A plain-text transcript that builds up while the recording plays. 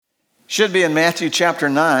Should be in Matthew chapter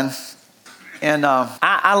 9. And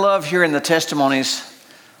I love hearing the testimonies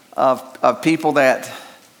of people that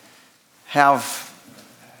have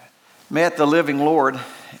met the living Lord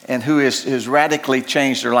and who has radically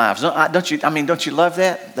changed their lives. Don't you love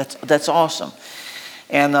that? That's awesome.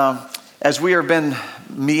 And as we have been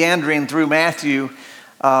meandering through Matthew,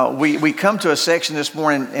 we come to a section this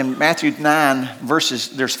morning in Matthew 9 verses.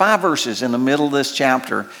 There's 5 verses in the middle of this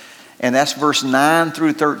chapter, and that's verse 9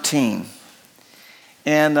 through 13.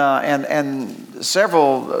 And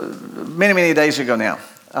several, many days ago now,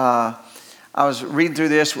 I was reading through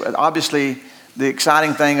this. Obviously, the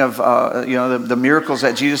exciting thing of the miracles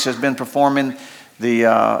that Jesus has been performing,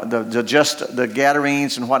 the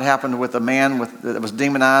Gadarenes and what happened with the man that was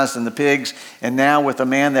demonized and the pigs, and now with the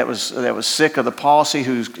man that was sick of the palsy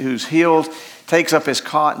who's healed, takes up his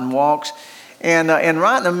cot and walks. And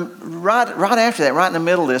right after that, right in the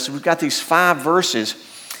middle of this, we've got these 5 verses,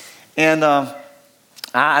 and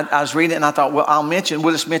I was reading it and I thought, well,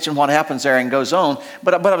 we'll just mention what happens there and goes on.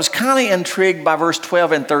 But I was kind of intrigued by verse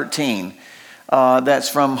 12 and 13. That's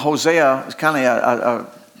from Hosea. It's kind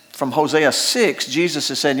of from Hosea 6.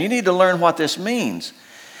 Jesus is saying, you need to learn what this means.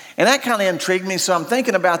 And that kind of intrigued me, so I'm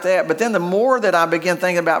thinking about that. But then the more that I began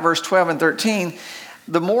thinking about verse 12 and 13,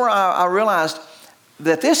 the more I realized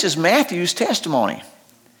that this is Matthew's testimony.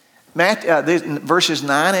 Verses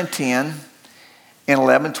 9 and 10 and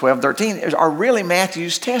 11, 12, 13 are really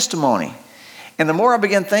Matthew's testimony. And the more I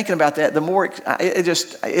began thinking about that, the more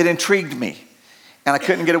it intrigued me. And I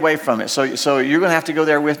couldn't get away from it. So you're going to have to go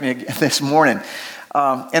there with me this morning.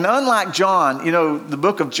 And unlike John, the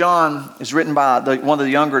book of John is written by one of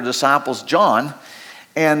the younger disciples, John.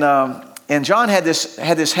 And John had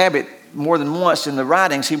this habit more than once in the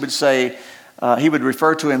writings. He would say, he would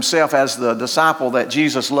refer to himself as the disciple that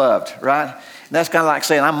Jesus loved, right? And that's kind of like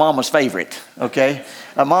saying, I'm Mama's favorite, okay?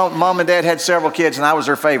 Mom and Dad had several kids, and I was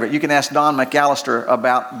their favorite. You can ask Don McAllister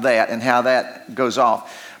about that and how that goes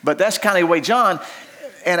off. But that's kind of the way John,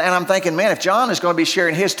 and I'm thinking, man, if John is going to be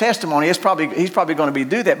sharing his testimony, he's probably going to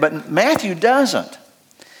do that. But Matthew doesn't.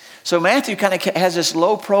 So Matthew kind of has this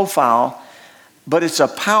low profile, but it's a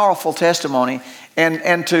powerful testimony.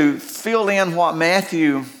 And to fill in what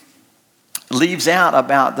Matthew leaves out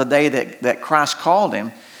about the day that Christ called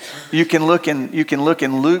him, you can look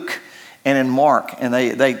in Luke and in Mark, and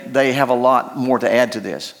they have a lot more to add to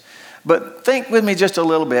this. But think with me just a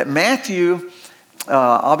little bit. Matthew,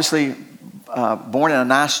 obviously born in a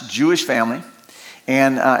nice Jewish family,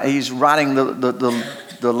 and he's writing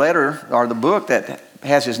the letter or the book that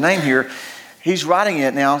has his name here. He's writing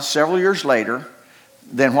it now several years later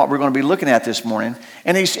than what we're going to be looking at this morning,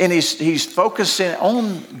 and he's focusing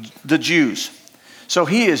on the Jews. So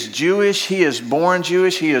he is Jewish, he is born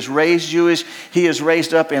Jewish, he is raised Jewish, he is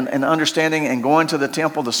raised up in understanding and going to the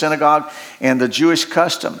temple, the synagogue, and the Jewish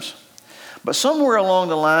customs. But somewhere along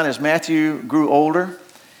the line, as Matthew grew older,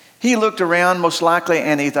 he looked around most likely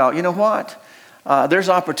and he thought, you know what? There's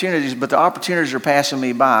opportunities, but the opportunities are passing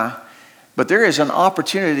me by. But there is an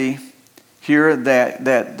opportunity here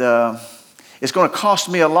that it's going to cost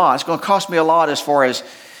me a lot. It's going to cost me a lot as far as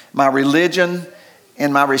my religion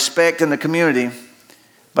and my respect in the community.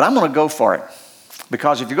 But I'm going to go for it,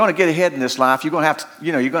 because if you're going to get ahead in this life, you're going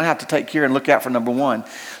to have to take care and look out for number one.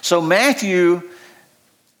 So Matthew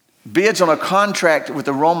bids on a contract with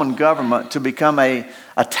the Roman government to become a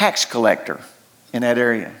tax collector in that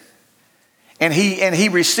area, and he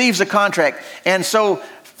receives a contract. And so,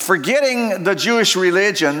 forgetting the Jewish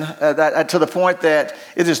religion to the point that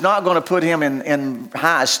it is not going to put him in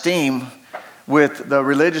high esteem with the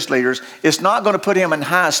religious leaders. It's not going to put him in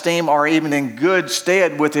high esteem or even in good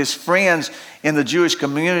stead with his friends in the Jewish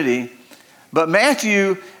community. But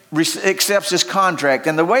Matthew accepts this contract.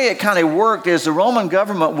 And the way it kind of worked is the Roman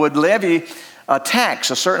government would levy a tax.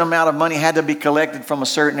 A certain amount of money had to be collected from a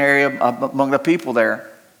certain area among the people there.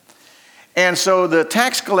 And so the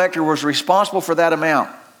tax collector was responsible for that amount.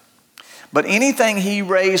 But anything he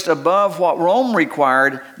raised above what Rome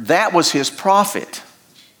required, that was his profit.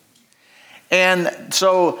 And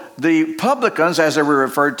so the publicans, as they were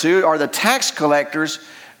referred to, or the tax collectors,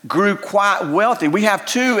 grew quite wealthy. We have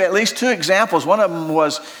at least two examples. One of them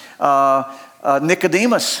was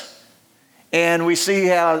Nicodemus. And we see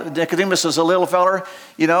how Nicodemus was a little feller,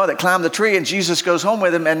 that climbed the tree, and Jesus goes home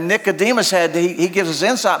with him. And Nicodemus he gives us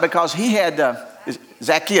insight because he had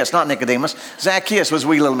Zacchaeus, not Nicodemus. Zacchaeus was a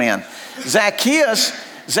wee little man. Zacchaeus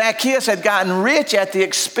had gotten rich at the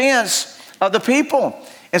expense of the people.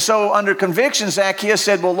 And so under conviction, Zacchaeus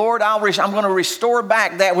said, well, Lord, I'm going to restore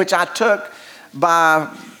back that which I took by,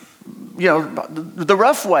 the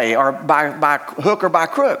rough way, or by hook or by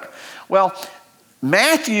crook. Well,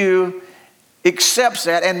 Matthew accepts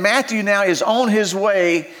that, and Matthew now is on his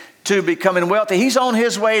way to becoming wealthy. He's on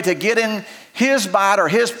his way to getting his bite or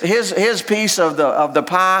his piece of the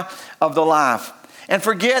pie of the life. And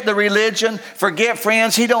forget the religion, forget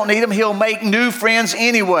friends. He don't need them. He'll make new friends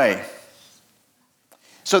anyway.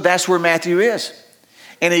 So that's where Matthew is.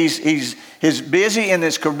 And he's busy in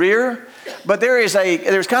his career, but there's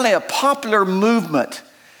kind of a popular movement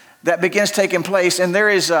that begins taking place, and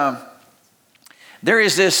there's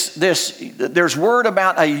word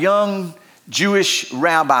about a young Jewish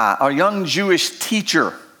rabbi, a young Jewish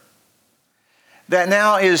teacher that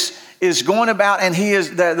now is going about, and he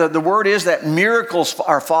is the word is that miracles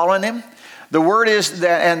are following him. The word is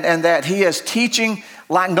that and that he is teaching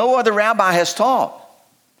like no other rabbi has taught.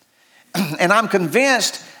 And I'm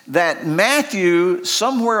convinced that Matthew,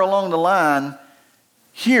 somewhere along the line,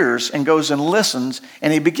 hears and goes and listens,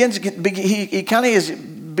 and he begins to he kind of is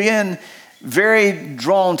being very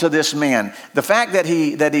drawn to this man. The fact that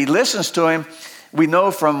he listens to him, we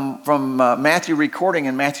know from Matthew recording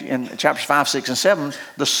in chapters 5, 6, and 7,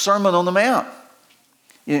 the Sermon on the Mount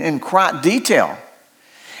in quite detail.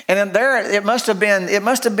 And in there, it must have been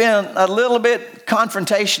a little bit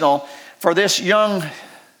confrontational for this young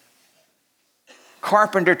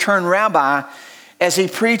carpenter turned rabbi as he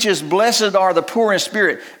preaches, "Blessed are the poor in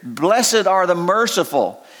spirit, blessed are the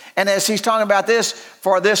merciful." And as he's talking about this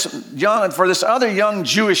for this other young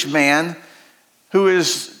Jewish man who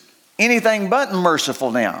is anything but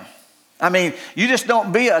merciful now. I mean, you just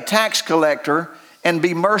don't be a tax collector and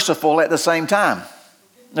be merciful at the same time.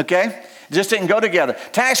 Okay? It just didn't go together.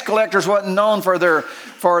 Tax collectors wasn't known for if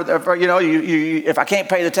I can't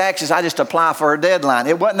pay the taxes, I just apply for a deadline.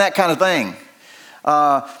 It wasn't that kind of thing.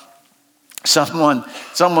 Someone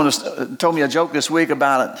told me a joke this week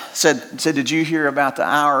about it. Said, did you hear about the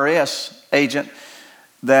IRS agent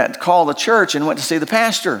that called the church and went to see the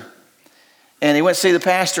pastor? And he went to see the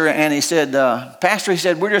pastor, and he said, Pastor, he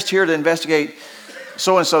said, we're just here to investigate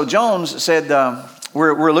so-and-so. Jones said,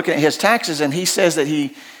 we're looking at his taxes, and he says that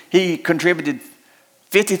he contributed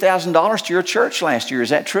 $50,000 to your church last year. Is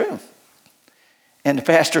that true? And the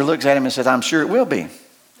pastor looks at him and says, I'm sure it will be.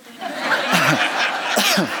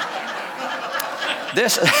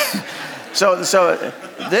 This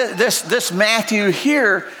Matthew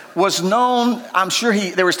here was known. I'm sure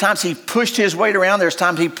there was times he pushed his weight around. There's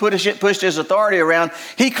times he pushed his authority around.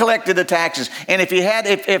 He collected the taxes, and if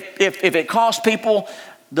it cost people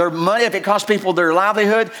their money, if it cost people their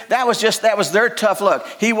livelihood, that was their tough luck.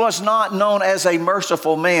 He was not known as a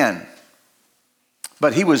merciful man,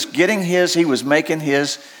 but he was making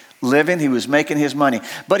his living. He was making his money,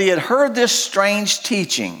 but he had heard this strange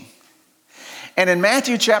teaching. And in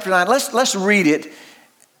Matthew chapter 9, let's read it,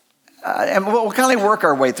 and we'll kind of work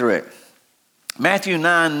our way through it. Matthew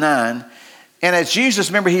 9:9, and as Jesus,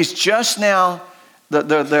 remember, he's just now,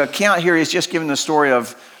 the account here, he's just giving the story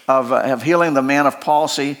of healing the man of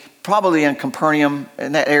palsy, probably in Capernaum,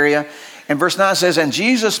 in that area. And verse 9 says, and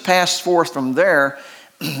Jesus passed forth from there,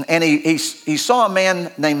 and he saw a man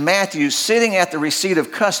named Matthew sitting at the receipt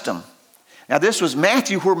of custom. Now, this was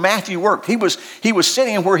Matthew, where Matthew worked. He was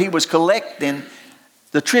sitting where he was collecting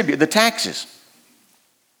the tribute, the taxes.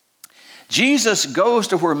 Jesus goes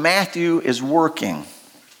to where Matthew is working.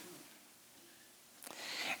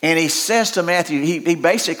 And he says to Matthew,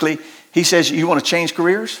 he says, you want to change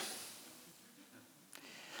careers?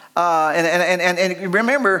 And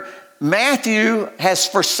remember, Matthew has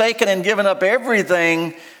forsaken and given up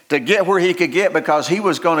everything to get where he could get, because he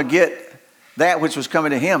was going to get that which was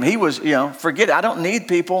coming to him. He was, forget it. I don't need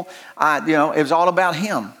people. It was all about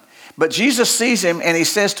him. But Jesus sees him and he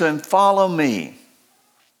says to him, follow me.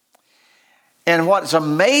 And what's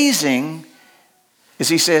amazing is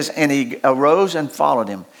he says, and he arose and followed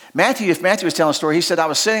him. If Matthew was telling a story, he said, I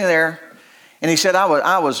was sitting there, and he said,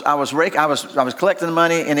 I was collecting the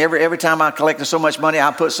money, and every time I collected so much money,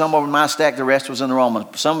 I put some over in my stack, the rest was in the wrong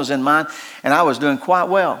one. Some was in mine, and I was doing quite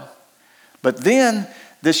well. But then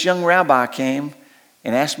this young rabbi came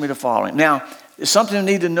and asked me to follow him. Now, there's something you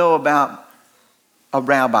need to know about a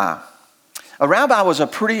rabbi. A rabbi was a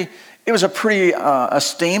pretty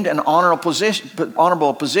esteemed and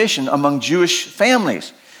honorable position among Jewish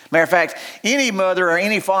families. Matter of fact, any mother or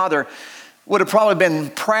any father would have probably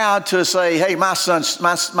been proud to say, hey, my son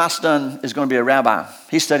is going to be a rabbi.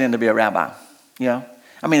 He's studying to be a rabbi.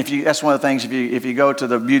 I mean, that's one of the things, if you go to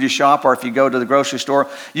the beauty shop or if you go to the grocery store,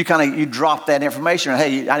 you drop that information.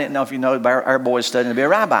 Hey, I didn't know if you know, but our boy is studying to be a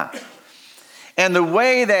rabbi. And the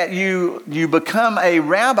way that you become a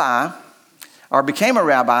rabbi or became a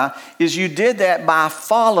rabbi is you did that by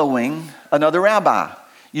following another rabbi.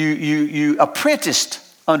 You apprenticed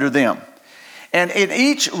under them. And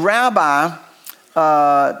each rabbi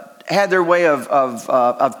had their way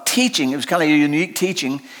of teaching. It was kind of a unique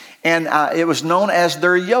teaching. And it was known as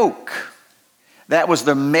their yoke. That was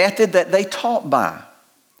the method that they taught by.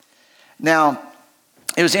 Now,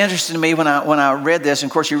 it was interesting to me when I read this. And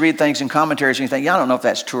of course, you read things in commentaries and you think, yeah, I don't know if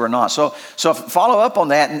that's true or not. So I follow up on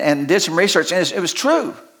that and did some research, and it was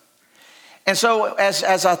true. And so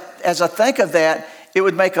as I think of that, it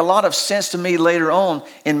would make a lot of sense to me later on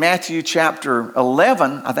in Matthew chapter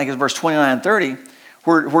 11, I think it's verse 29 and 30,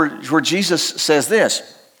 where Jesus says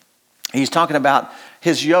this. He's talking about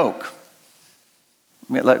his yoke.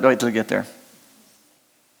 Wait till we get there.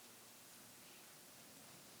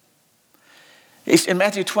 In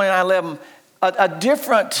Matthew 29:11,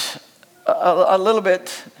 a little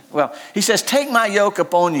bit, well, he says, take my yoke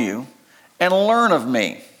upon you and learn of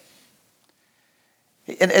me.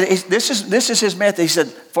 And this is his method. He said,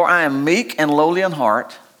 for I am meek and lowly in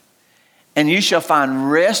heart, and you shall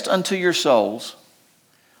find rest unto your souls,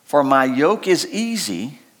 for my yoke is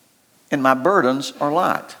easy and my burdens are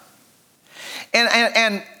light.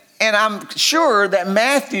 And I'm sure that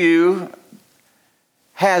Matthew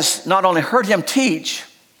has not only heard him teach,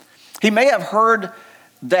 he may have heard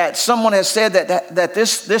that someone has said that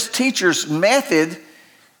this teacher's method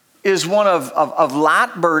is one of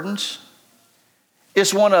light burdens.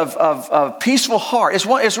 It's one of peaceful heart.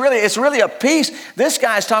 It's really a peace. This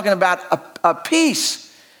guy's talking about a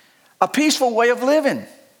peaceful way of living.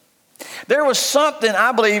 There was something,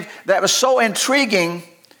 I believe, that was so intriguing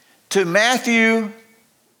to Matthew,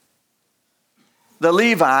 the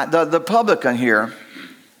Levite, the publican here.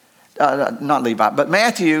 Not Levi, but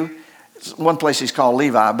Matthew, one place he's called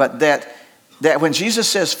Levi, but that when Jesus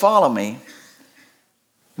says, follow me,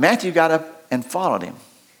 Matthew got up and followed him.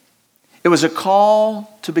 It was a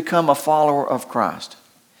call to become a follower of Christ.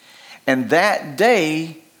 And that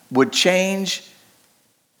day would change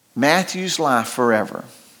Matthew's life forever.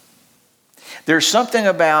 There's something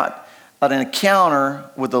about an encounter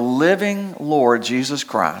with the living Lord Jesus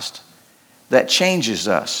Christ that changes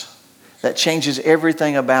us. That changes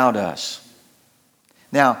everything about us.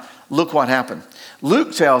 Now, look what happened.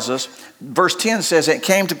 Luke tells us, verse 10 says, it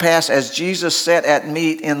came to pass as Jesus sat at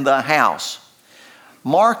meat in the house.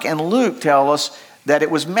 Mark and Luke tell us that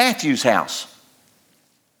it was Matthew's house.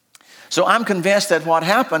 So I'm convinced that what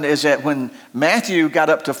happened is that when Matthew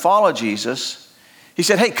got up to follow Jesus, he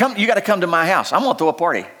said, hey, come, you got to come to my house. I'm going to throw a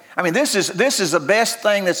party. I mean, this is the best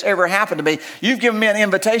thing that's ever happened to me. You've given me an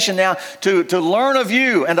invitation now to learn of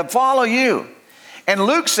you and to follow you. And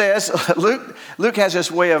Luke says, Luke has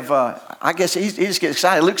this way of, I guess he just gets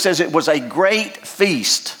excited. Luke says it was a great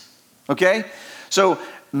feast. Okay? So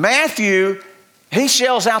Matthew, he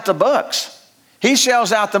shells out the bucks. He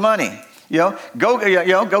shells out the money. Go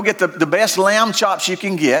get the best lamb chops you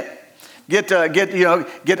can get.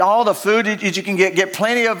 Get all the food that you can get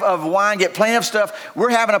plenty of wine, get plenty of stuff. We're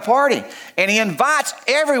having a party. And he invites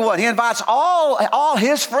everyone. He invites all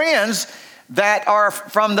his friends that are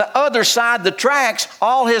from the other side of the tracks,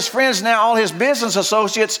 all his friends now, all his business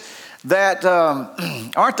associates that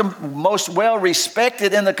aren't the most well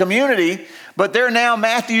respected in the community, but they're now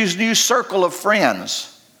Matthew's new circle of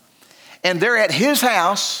friends. And they're at his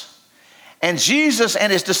house. And Jesus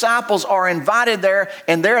and his disciples are invited there,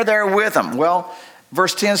 and they're there with him. Well,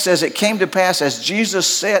 verse 10 says, it came to pass as Jesus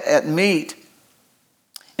sat at meat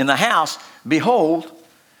in the house, behold,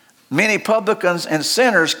 many publicans and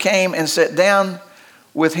sinners came and sat down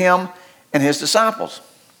with him and his disciples.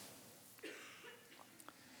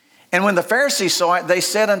 And when the Pharisees saw it, they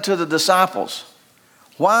said unto the disciples,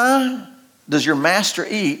 why does your master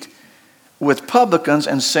eat with publicans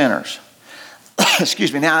and sinners?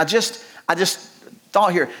 Excuse me. Now, I just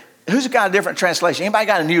thought here, who's got a different translation? Anybody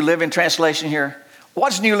got a New Living Translation here?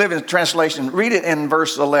 What's New Living Translation? Read it in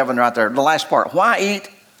verse 11 right there, the last part. Why eat?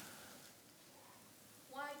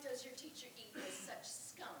 Why does your teacher eat with such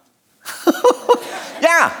scum?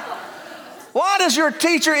 Yeah. Why does your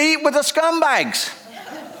teacher eat with the scumbags?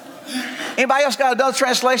 Anybody else got another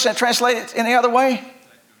translation that translates it any other way?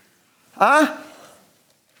 Huh?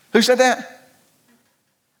 Who said that?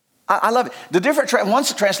 I love it. The different once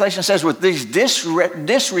the translation says with these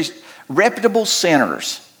disreputable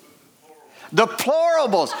sinners.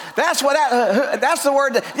 Deplorables. That's what that's the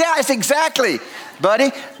word. Yeah, it's exactly,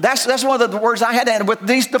 buddy. That's one of the words I had to add with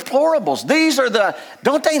these deplorables. These are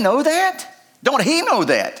don't they know that? Don't he know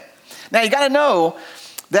that? Now you got to know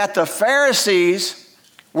that the Pharisees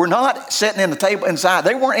were not sitting in the table inside.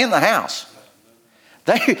 They weren't in the house.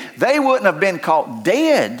 They wouldn't have been caught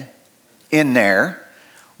dead in there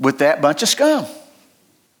with that bunch of scum.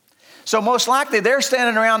 So most likely they're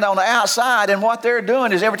standing around on the outside, and what they're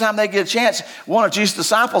doing is every time they get a chance, one of Jesus'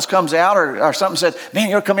 disciples comes out or something, says, man,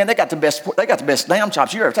 you'll come in, they got the best lamb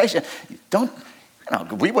chops you ever tasted.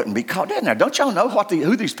 We wouldn't be caught in there. Don't y'all know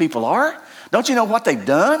who these people are? Don't you know what they've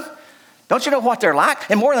done? Don't you know what they're like?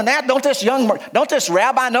 And more than that, don't this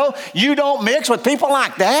rabbi know you don't mix with people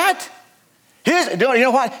like that? You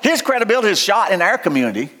know what? His credibility is shot in our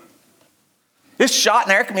community. It's shot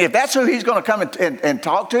in our community. If that's who he's going to come and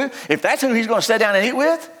talk to, if that's who he's going to sit down and eat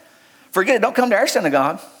with, forget it. Don't come to our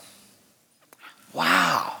synagogue.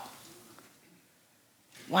 Wow.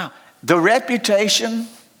 The reputation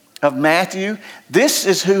of Matthew, this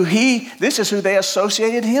is who they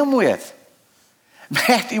associated him with.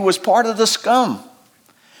 Matthew was part of the scum.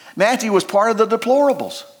 Matthew was part of the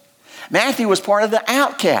deplorables. Matthew was part of the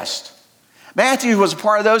outcast. Matthew was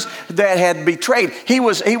part of those that had betrayed. He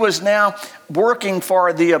was now working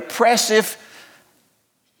for the oppressive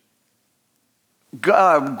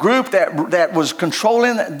group that was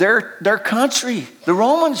controlling their country, the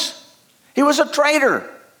Romans. He was a traitor.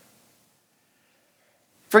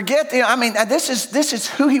 This is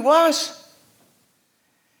who he was.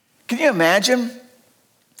 Can you imagine?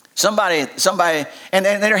 Somebody, and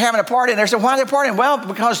they're having a party, and they're saying, why are they partying? Well,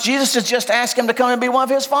 because Jesus has just asked him to come and be one of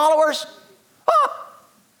his followers. Oh,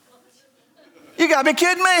 you got to be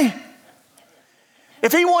kidding me.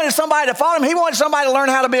 If he wanted somebody to follow him, he wanted somebody to learn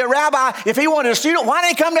how to be a rabbi. If he wanted a student, why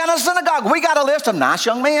didn't he come down to the synagogue? We got a list of nice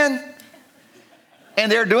young men.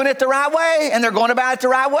 And they're doing it the right way, and they're going about it the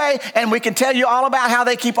right way. And we can tell you all about how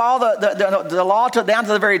they keep all the law down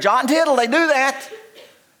to the very jot and tittle. They do that.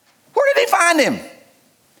 Where did he find him?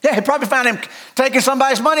 Yeah, he probably found him taking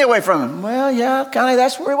somebody's money away from him. Well, yeah, kind of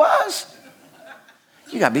that's where he was.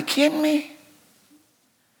 You got to be kidding me.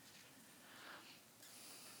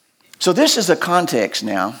 So this is the context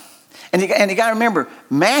now. And you got to remember,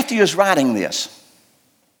 Matthew is writing this.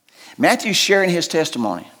 Matthew's sharing his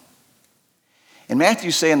testimony. And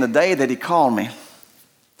Matthew's saying the day that he called me,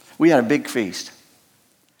 we had a big feast.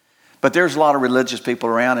 But there's a lot of religious people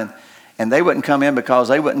around, and they wouldn't come in because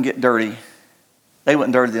they wouldn't get dirty. They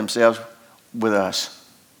wouldn't dirty themselves with us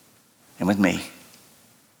and with me.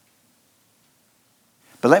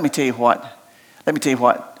 But let me tell you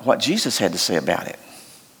what Jesus had to say about it.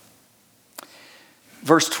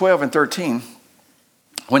 Verse 12 and 13,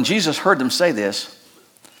 when Jesus heard them say this,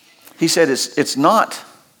 he said, it's not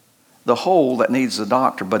the whole that needs the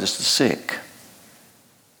doctor, but it's the sick.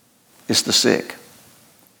 It's the sick.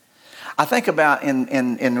 I think about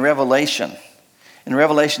in Revelation. In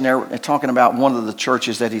Revelation, they're talking about one of the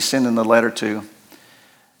churches that he's sending the letter to.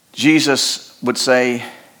 Jesus would say,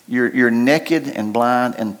 you're naked and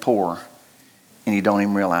blind and poor, and you don't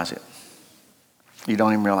even realize it. You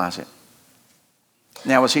don't even realize it.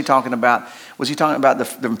 Now, was he talking about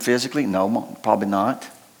them physically? No, probably not.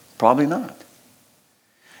 Probably not.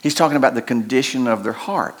 He's talking about the condition of their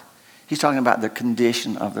heart. He's talking about the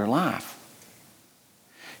condition of their life.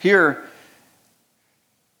 Here,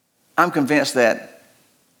 I'm convinced that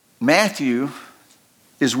Matthew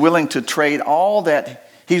is willing to trade all that.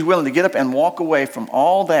 He's willing to get up and walk away from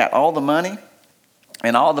all that, all the money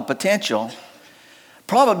and all the potential,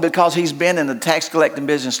 probably because he's been in the tax collecting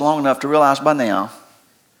business long enough to realize by now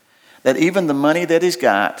that even the money that he's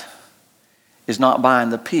got is not buying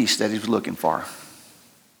the peace that he's looking for.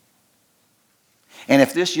 And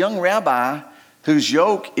if this young rabbi, whose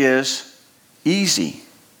yoke is easy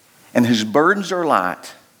and whose burdens are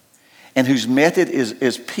light and whose method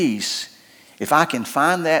is peace, if I can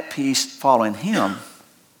find that peace following him,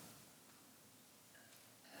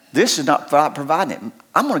 this is not providing it.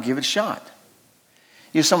 I'm going to give it a shot.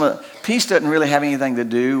 Peace doesn't really have anything to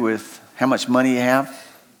do with how much money you have.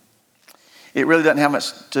 It really doesn't have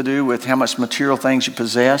much to do with how much material things you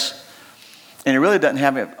possess. And it really doesn't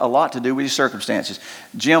have a lot to do with your circumstances.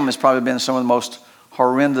 Jim has probably been in some of the most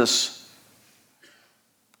horrendous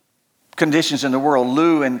conditions in the world.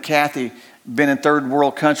 Lou and Kathy been in third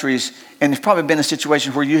world countries, and there's probably been a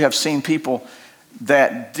situation where you have seen people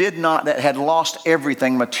that had lost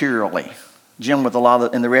everything materially. Jim with a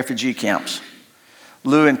lot in the refugee camps.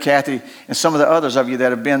 Lou and Kathy and some of the others of you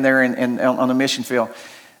that have been there on the mission field.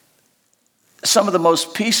 Some of the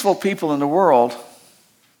most peaceful people in the world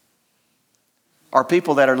are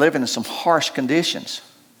people that are living in some harsh conditions.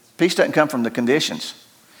 Peace doesn't come from the conditions.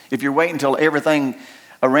 If you're waiting until everything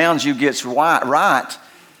around you gets right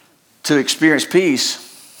to experience peace,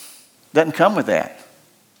 it doesn't come with that.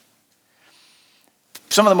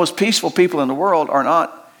 Some of the most peaceful people in the world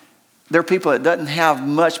they're people that doesn't have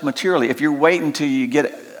much materially. If you're waiting till you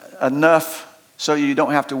get enough so you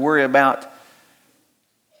don't have to worry about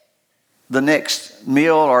the next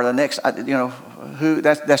meal or the next,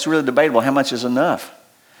 that's really debatable. How much is enough?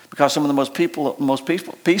 Because some of the most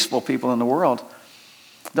peaceful people in the world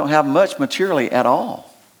don't have much materially at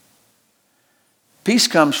all. Peace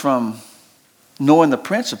comes from knowing the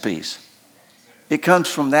Prince of Peace. It comes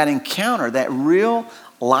from that encounter, that real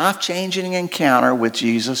life-changing encounter with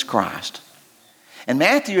Jesus Christ. And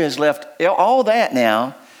Matthew has left all that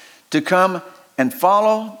now to come and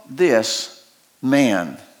follow this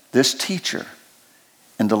man, this teacher,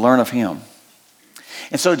 and to learn of him.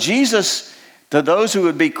 And so Jesus, to those who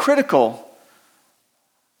would be critical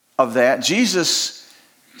of that, Jesus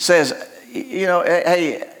says,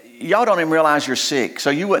 hey, y'all don't even realize you're sick, so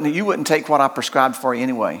you wouldn't take what I prescribed for you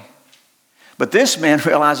anyway. But this man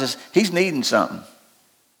realizes he's needing something.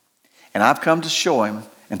 And I've come to show him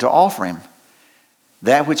and to offer him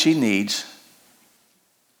that which he needs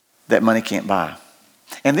that money can't buy.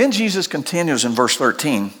 And then Jesus continues in verse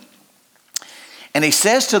 13. And he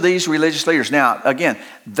says to these religious leaders, now, again,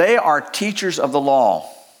 they are teachers of the law.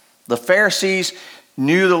 The Pharisees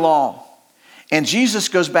knew the law. And Jesus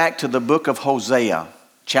goes back to the book of Hosea,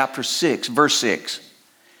 chapter 6, verse 6.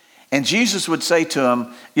 And Jesus would say to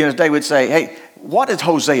them, they would say, hey, what did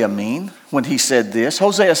Hosea mean when he said this?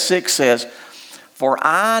 Hosea 6 says, for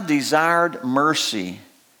I desired mercy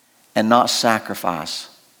and not sacrifice,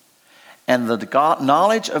 and the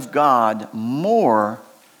knowledge of God more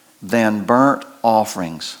than burnt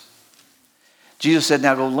offerings. Jesus said,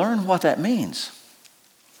 now go learn what that means.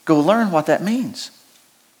 Go learn what that means.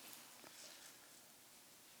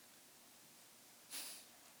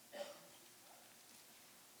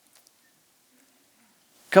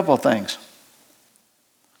 A couple of things.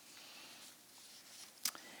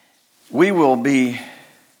 We will be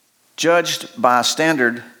judged by a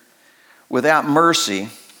standard without mercy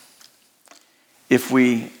if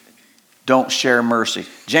we don't share mercy.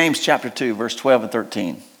 James chapter 2, verse 12 and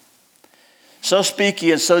 13. So speak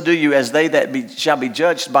ye and so do you as they that shall be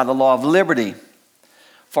judged by the law of liberty.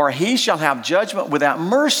 For he shall have judgment without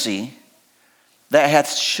mercy that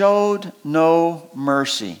hath showed no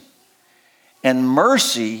mercy. And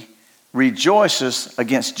mercy rejoices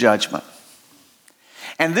against judgment.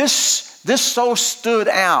 And this so stood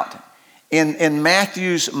out in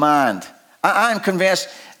Matthew's mind. I'm convinced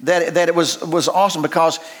that it was awesome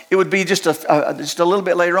because it would be just a little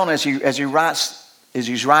bit later on as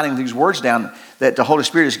he's writing these words down that the Holy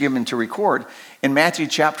Spirit is given him to record. In Matthew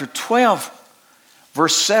chapter 12,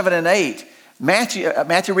 verse 7 and 8,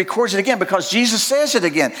 Matthew records it again because Jesus says it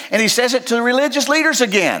again. And he says it to the religious leaders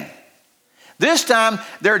again. This time,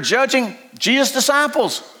 they're judging Jesus'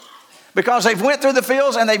 disciples because they've went through the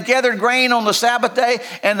fields and they've gathered grain on the Sabbath day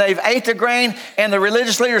and they've ate the grain, and the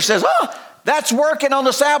religious leader says, that's working on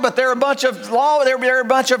the Sabbath. They're a bunch of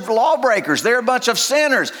lawbreakers. They're a bunch of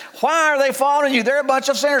sinners. Why are they following you? They're a bunch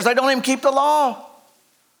of sinners. They don't even keep the law.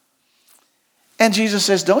 And Jesus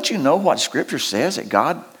says, don't you know what Scripture says, that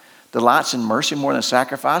God delights in mercy more than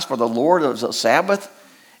sacrifice? For the Lord of the Sabbath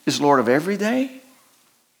is Lord of every day.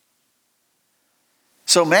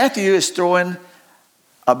 So Matthew is throwing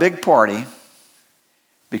a big party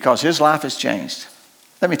because his life has changed.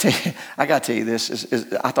 Let me tell you, I got to tell you this.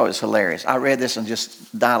 I thought it was hilarious. I read this and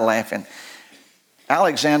just died laughing.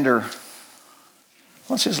 Alexander,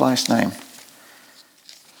 what's his last name?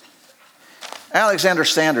 Alexander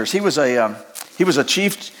Sanders. He was a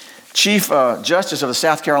chief justice of the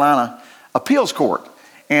South Carolina appeals court,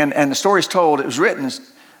 and the story is told. It was written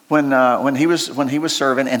when he was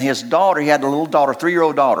serving, and his daughter, he had a little daughter,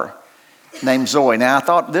 3-year-old daughter named Zoe. Now I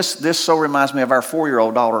thought this so reminds me of our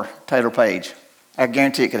 4-year-old daughter, Taylor Page. I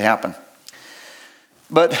guarantee it could happen.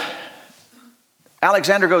 But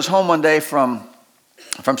Alexander goes home one day from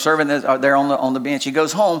serving there on the bench. He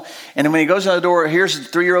goes home, and when he goes in the door,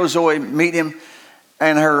 here's 3-year-old Zoe meet him,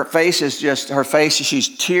 and her face,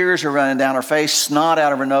 tears are running down her face, snot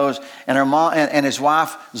out of her nose, and her mom and his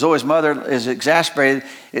wife, Zoe's mother, is exasperated.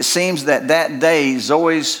 It seems that day,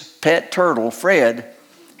 Zoe's pet turtle, Fred,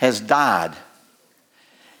 has died.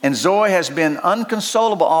 And Zoe has been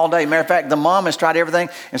unconsolable all day. Matter of fact, the mom has tried everything.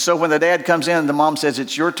 And so when the dad comes in, the mom says,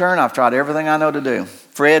 it's your turn. I've tried everything I know to do.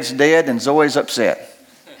 Fred's dead and Zoe's upset.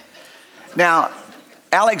 Now,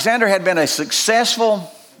 Alexander had been a successful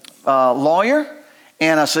lawyer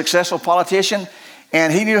and a successful politician.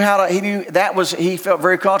 And he felt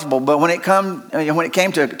very comfortable. But when it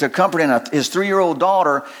came to comforting his 3-year-old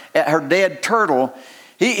daughter at her dead turtle,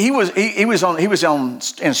 he was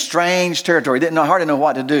in strange territory. He hardly know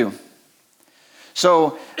what to do.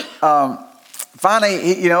 So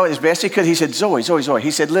finally, as best he could, he said, Zoe.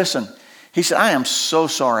 He said, listen. He said, I am so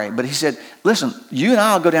sorry. But he said, listen, you and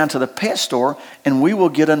I will go down to the pet store and we will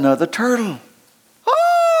get another turtle.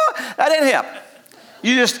 Oh, that didn't help.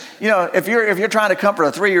 You just, if you're trying to comfort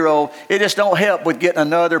a 3-year-old, it just don't help with getting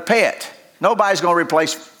another pet. Nobody's going to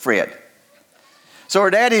replace Fred. So her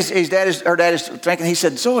dad is thinking, he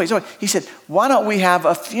said, Zoe, he said, why don't we have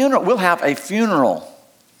a funeral? We'll have a funeral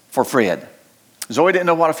for Fred. Zoe didn't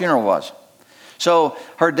know what a funeral was. So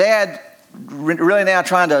her dad, really now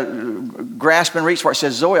trying to grasp and reach for it,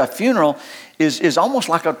 says, Zoe, a funeral is almost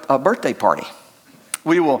like a birthday party.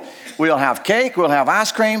 We'll have cake, we'll have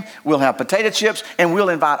ice cream, we'll have potato chips, and we'll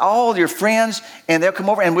invite all your friends, and they'll come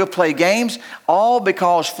over and we'll play games, all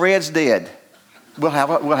because Fred's dead. We'll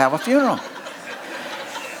have a funeral.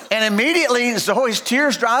 And immediately Zoe's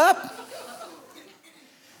tears dry up.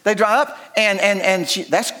 They dry up, and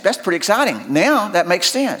that's pretty exciting. Now that makes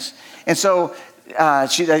sense. And so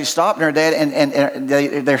they stopped, and her dad, and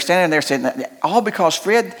they're standing there saying, all because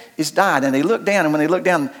Fred is died. And they look down, and when they look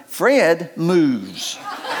down, Fred moves.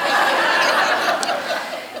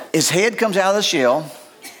 His head comes out of the shell,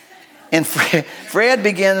 and Fred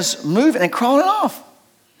begins moving and crawling off.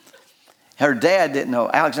 Her dad didn't know,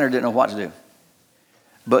 Alexander didn't know what to do.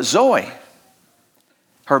 But Zoe,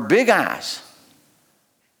 her big eyes,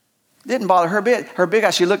 didn't bother her a bit. Her big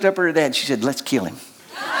eyes, she looked up at her dad and she said, let's kill him.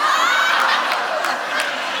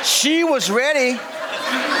 She was ready.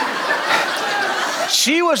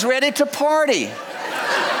 She was ready to party.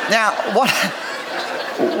 Now,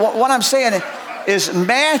 what I'm saying is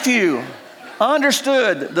Matthew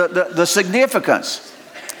understood the significance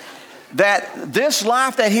that this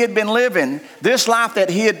life that he had been living, this life that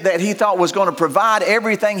he thought was going to provide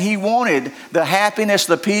everything he wanted, the happiness,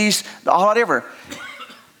 the peace, all whatever.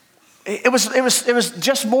 It was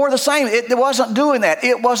just more the same. It wasn't doing that.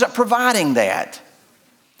 It wasn't providing that.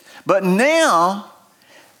 But now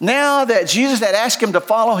that Jesus had asked him to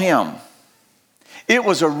follow him, it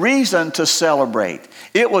was a reason to celebrate.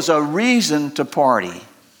 It was a reason to party.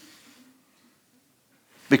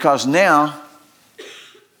 Because now,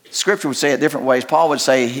 Scripture would say it different ways. Paul would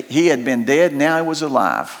say he had been dead, now he was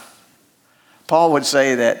alive. Paul would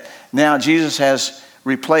say that now Jesus has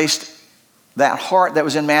replaced that heart that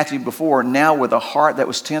was in Matthew before, now with a heart that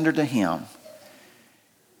was tender to him.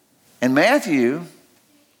 And Matthew,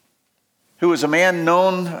 who was a man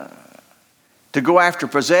known to go after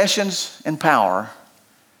possessions and power,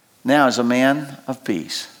 now is a man of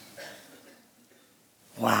peace.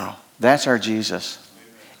 Wow, that's our Jesus.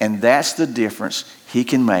 And that's the difference he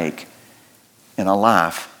can make in a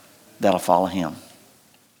life that'll follow him.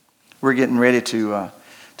 We're getting ready to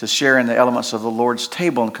share in the elements of the Lord's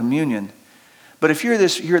table and communion. But if you're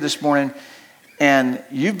here this morning and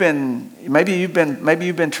maybe you've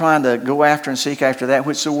been trying to go after and seek after that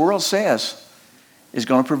which the world says is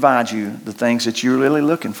going to provide you the things that you're really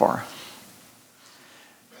looking for.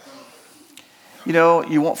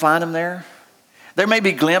 You won't find them there. There may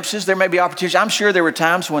be glimpses, there may be opportunities. I'm sure there were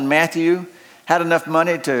times when Matthew had enough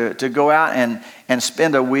money to go out and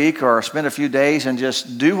spend a week or spend a few days and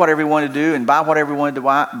just do whatever he wanted to do and buy whatever he wanted to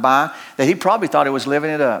buy, that he probably thought he was living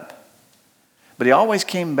it up. But he always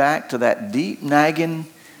came back to that deep nagging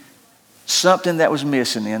something that was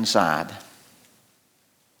missing inside.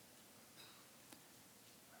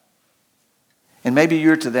 And maybe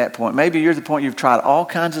you're to that point. Maybe you're at the point you've tried all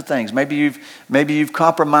kinds of things. Maybe you've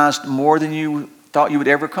compromised more than you thought you would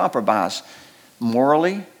ever compromise,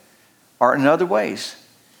 morally or in other ways,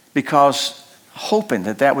 because hoping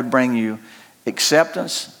that would bring you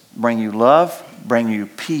acceptance, bring you love, bring you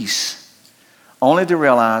peace, only to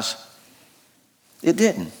realize it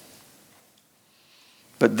didn't.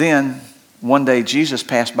 But then one day Jesus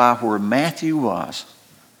passed by where Matthew was.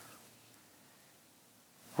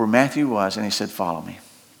 And he said, follow me.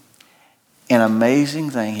 An amazing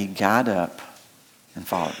thing, he got up and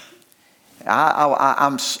followed. I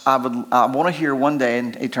want to hear one day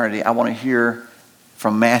in eternity, I want to hear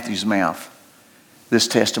from Matthew's mouth this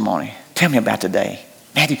testimony. Tell me about the day.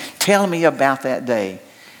 Matthew, tell me about that day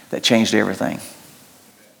that changed everything.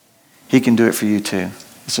 He can do it for you too.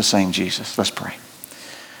 It's the same Jesus. Let's pray.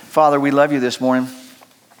 Father, we love you this morning.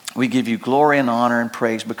 We give you glory and honor and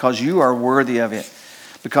praise because you are worthy of it.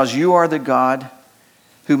 Because you are the God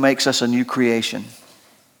who makes us a new creation.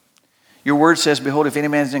 Your word says, behold, if any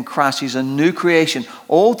man is in Christ, he's a new creation.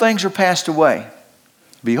 Old things are passed away.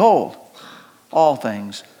 Behold, all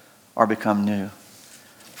things are become new.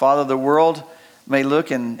 Father, the world may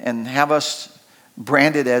look and have us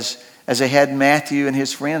branded as they had Matthew and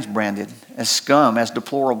his friends branded, as scum, as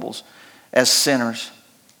deplorables, as sinners.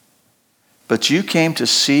 But you came to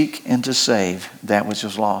seek and to save that which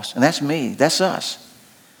was lost. And that's me. That's us.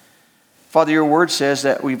 Father, your word says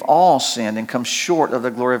that we've all sinned and come short of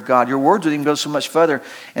the glory of God. Your word would even go so much further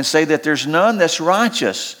and say that there's none that's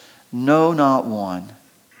righteous, no, not one.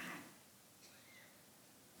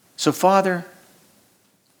 So, Father,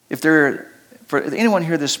 for anyone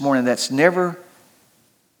here this morning that's never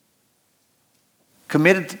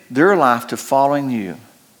committed their life to following you,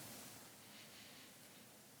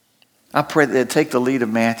 I pray that they'd take the lead of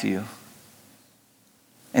Matthew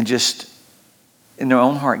and just, in their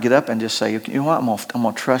own heart, get up and just say, you know what, I'm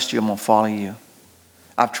going to trust you, I'm going to follow you.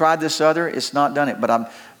 I've tried this other, it's not done it, but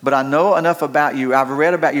I know enough about you, I've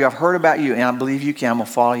read about you, I've heard about you, and I believe you can, I'm going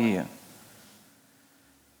to follow you.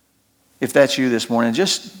 If that's you this morning,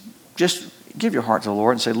 just give your heart to the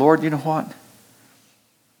Lord and say, Lord, you know what?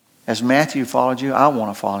 As Matthew followed you, I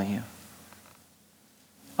want to follow you.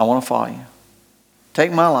 I want to follow you.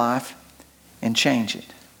 Take my life and change it.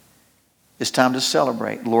 It's time to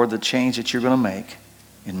celebrate, Lord, the change that you're going to make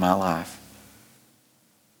in my life.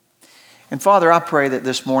 And Father, I pray that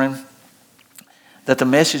this morning that the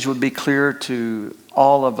message would be clear to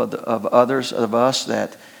all of others of us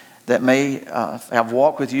that may have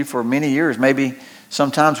walked with you for many years. Maybe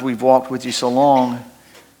sometimes we've walked with you so long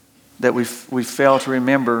that we've failed to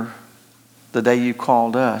remember the day you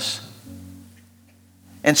called us.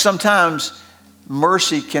 And sometimes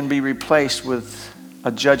mercy can be replaced with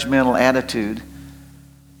a judgmental attitude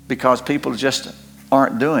because people just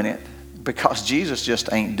aren't doing it, because Jesus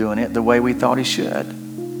just ain't doing it the way we thought he should.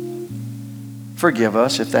 Forgive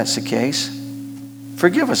us if that's the case.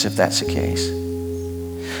 Forgive us if that's the case.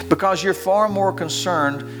 Because you're far more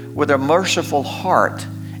concerned with a merciful heart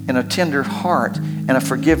and a tender heart and a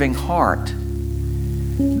forgiving heart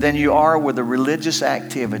than you are with a religious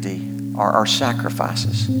activity or our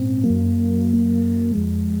sacrifices.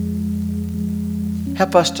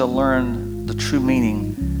 Help us to learn the true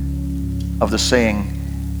meaning of the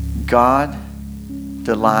saying, God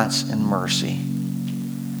delights in mercy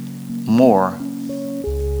more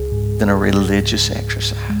than a religious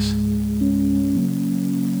exercise.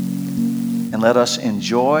 And let us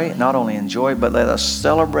enjoy, not only enjoy, but let us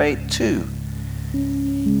celebrate too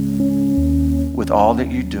with all that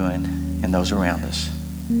you're doing and those around us.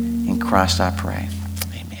 In Christ I pray.